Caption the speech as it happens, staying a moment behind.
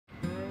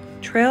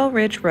Trail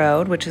Ridge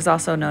Road, which is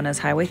also known as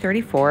Highway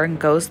 34 and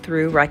goes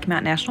through Rocky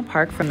Mountain National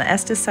Park from the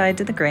Estes side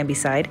to the Granby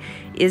side,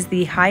 is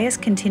the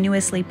highest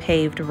continuously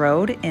paved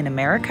road in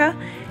America.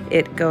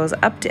 It goes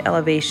up to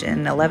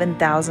elevation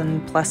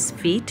 11,000 plus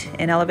feet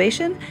in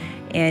elevation.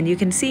 And you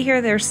can see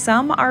here there's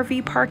some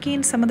RV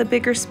parking, some of the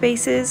bigger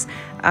spaces,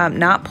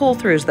 not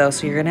pull-throughs though,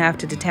 so you're gonna have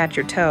to detach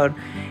your tow.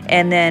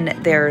 And then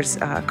there's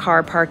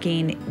car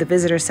parking. The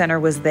visitor center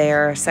was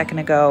there a second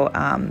ago,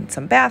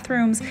 some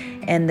bathrooms.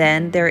 And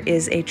then there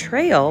is a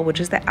trail, which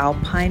is the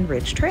Alpine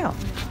Ridge Trail.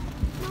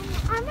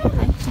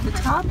 Hike to the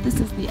top, this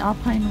is the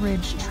Alpine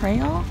Ridge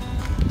Trail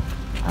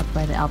up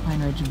by the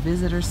Alpine Ridge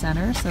Visitors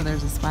Center. So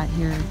there's a spot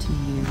here to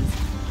use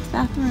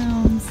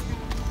bathrooms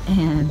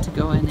and to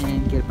go in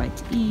and get a bite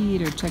to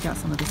eat or check out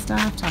some of the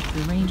stuff, talk to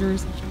the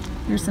rangers.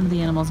 Here's some of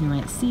the animals you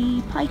might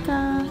see.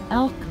 Pika,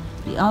 elk.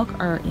 The elk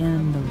are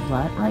in the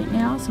rut right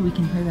now, so we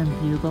can hear them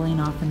bugling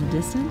off in the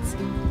distance.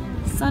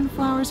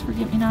 Sunflowers,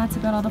 forget-me-nots,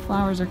 about all the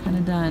flowers are kind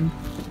of done.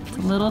 It's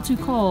a little too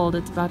cold,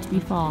 it's about to be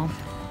fall.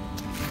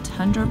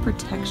 Tundra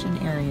protection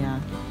area.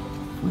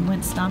 If we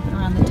went stomping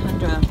around the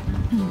tundra,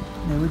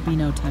 there would be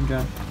no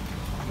tundra.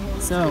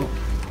 So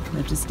we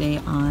have to stay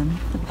on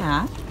the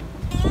path.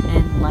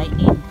 And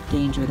lightning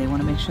danger. They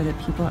want to make sure that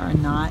people are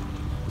not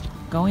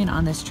going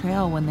on this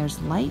trail when there's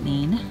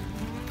lightning.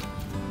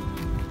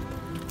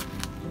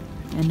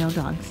 And no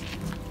dogs.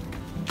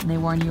 And they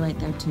warn you right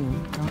there too.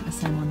 Don't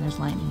ascend when there's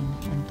lightning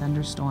and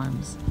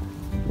thunderstorms,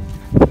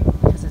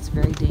 because it's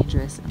very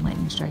dangerous and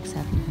lightning strikes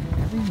happen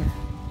here every year.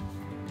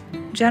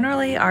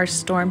 Generally, our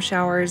storm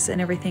showers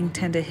and everything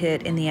tend to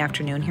hit in the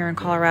afternoon here in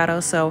Colorado.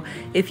 So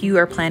if you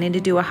are planning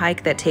to do a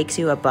hike that takes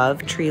you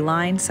above tree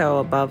line, so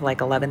above like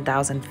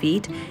 11,000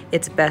 feet,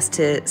 it's best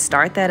to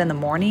start that in the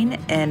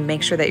morning and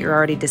make sure that you're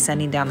already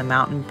descending down the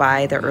mountain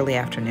by the early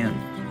afternoon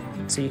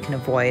so you can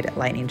avoid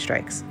lightning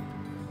strikes.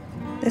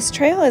 This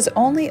trail is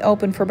only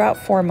open for about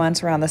 4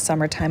 months around the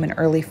summertime and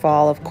early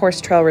fall. Of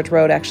course, Trail Ridge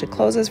Road actually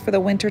closes for the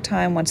winter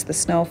time once the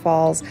snow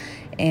falls,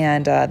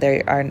 and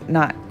they are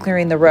not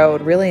clearing the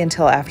road really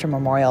until after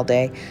Memorial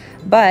Day.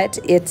 But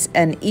it's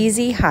an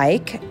easy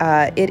hike.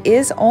 It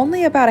is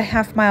only about a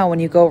half mile when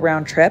you go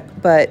round trip,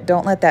 but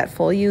don't let that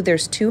fool you.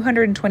 There's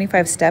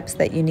 225 steps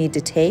that you need to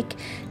take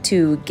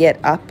to get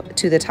up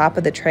to the top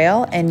of the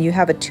trail, and you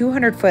have a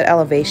 200-foot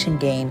elevation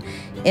gain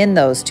in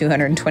those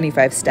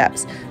 225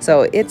 steps.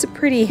 So it's a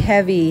pretty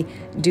heavy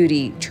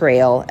duty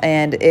trail,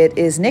 and it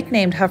is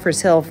nicknamed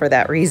Huffer's Hill for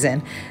that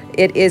reason.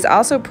 It is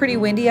also pretty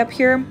windy up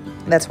here.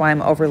 That's why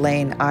I'm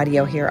overlaying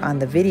audio here on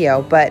the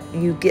video, but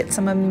you get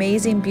some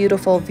amazing,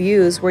 beautiful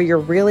views where you're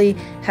really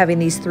having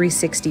these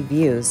 360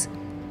 views.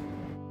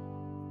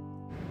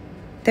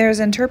 There's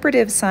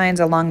interpretive signs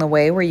along the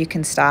way where you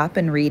can stop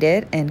and read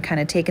it and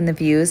kind of take in the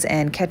views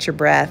and catch your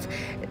breath.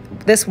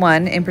 This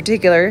one in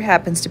particular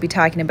happens to be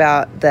talking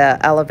about the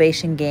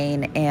elevation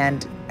gain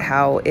and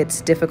how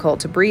it's difficult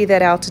to breathe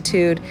at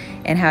altitude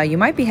and how you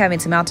might be having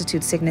some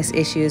altitude sickness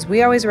issues.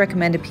 We always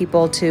recommend to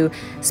people to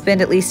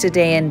spend at least a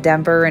day in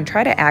Denver and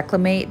try to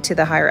acclimate to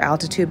the higher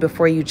altitude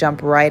before you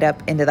jump right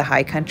up into the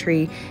high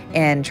country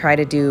and try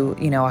to do,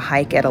 a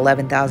hike at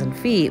 11,000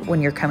 feet when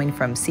you're coming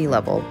from sea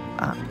level.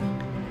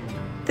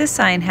 This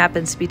sign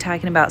happens to be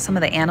talking about some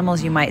of the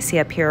animals you might see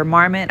up here.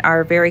 Marmot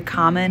are very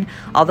common,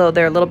 although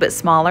they're a little bit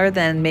smaller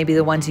than maybe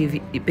the ones you've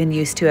been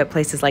used to at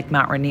places like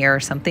Mount Rainier or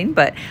something.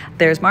 But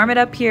there's marmot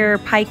up here,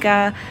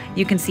 pika,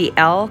 you can see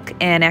elk,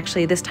 and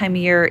actually this time of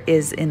year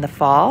is in the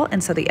fall,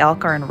 and so the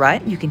elk are in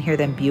rut. You can hear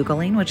them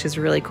bugling, which is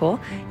really cool.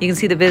 You can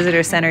see the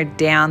visitor center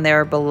down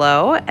there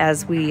below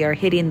as we are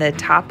hitting the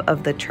top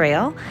of the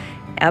trail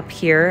up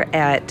here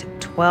at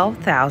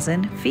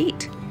 12,000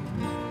 feet.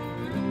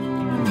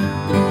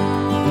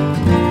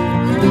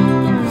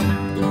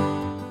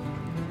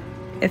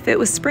 If it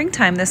was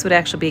springtime, this would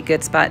actually be a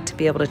good spot to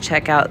be able to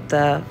check out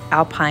the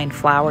alpine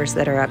flowers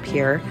that are up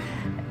here.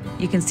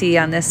 You can see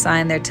on this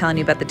sign they're telling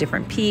you about the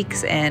different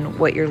peaks and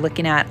what you're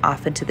looking at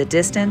off into the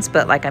distance.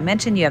 But like I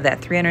mentioned, you have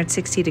that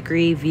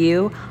 360-degree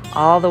view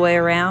all the way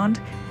around.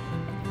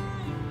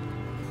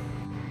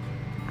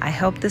 I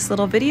hope this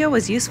little video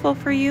was useful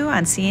for you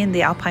on seeing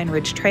the Alpine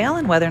Ridge Trail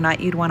and whether or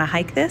not you'd want to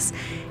hike this.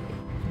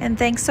 And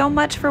thanks so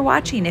much for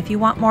watching. If you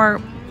want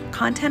more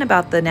content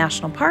about the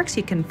national parks,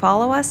 you can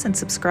follow us and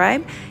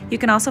subscribe. You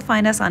can also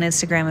find us on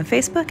Instagram and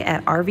Facebook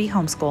at RV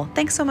Homeschool.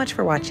 Thanks so much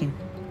for watching.